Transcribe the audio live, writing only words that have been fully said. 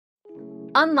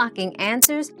unlocking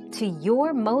answers to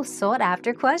your most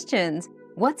sought-after questions.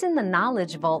 What's in the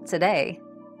Knowledge Vault today?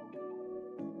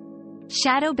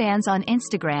 Shadow bans on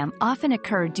Instagram often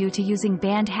occur due to using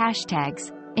banned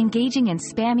hashtags, engaging in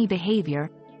spammy behavior,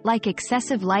 like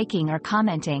excessive liking or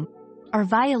commenting, or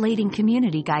violating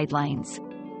community guidelines.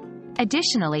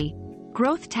 Additionally,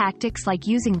 growth tactics like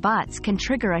using bots can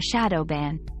trigger a shadow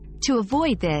ban. To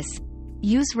avoid this,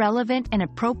 use relevant and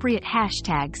appropriate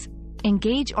hashtags,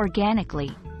 engage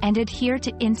organically, and adhere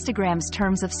to Instagram's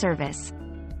terms of service.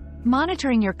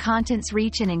 Monitoring your content's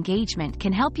reach and engagement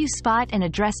can help you spot and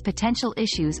address potential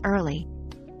issues early.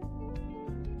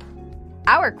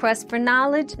 Our quest for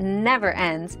knowledge never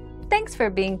ends. Thanks for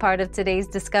being part of today's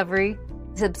discovery.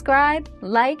 Subscribe,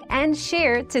 like, and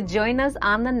share to join us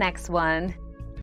on the next one.